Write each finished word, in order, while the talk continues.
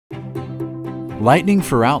Lightning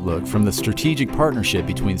for Outlook from the strategic partnership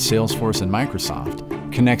between Salesforce and Microsoft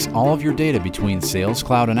connects all of your data between Sales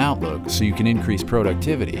Cloud and Outlook so you can increase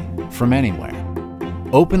productivity from anywhere.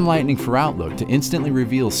 Open Lightning for Outlook to instantly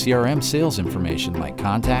reveal CRM sales information like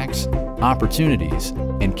contacts, opportunities,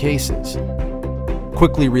 and cases.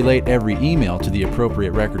 Quickly relate every email to the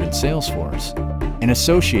appropriate record in Salesforce and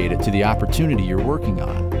associate it to the opportunity you're working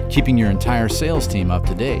on, keeping your entire sales team up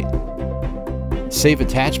to date. Save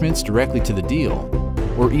attachments directly to the deal,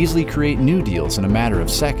 or easily create new deals in a matter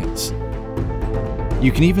of seconds.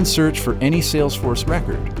 You can even search for any Salesforce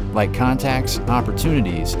record, like contacts,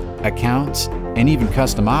 opportunities, accounts, and even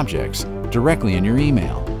custom objects, directly in your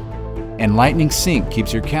email. And Lightning Sync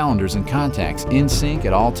keeps your calendars and contacts in sync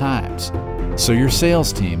at all times, so your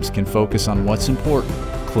sales teams can focus on what's important,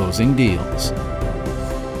 closing deals.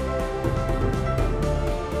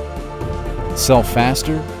 Sell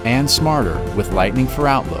faster and smarter with Lightning for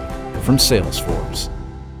Outlook from Salesforce.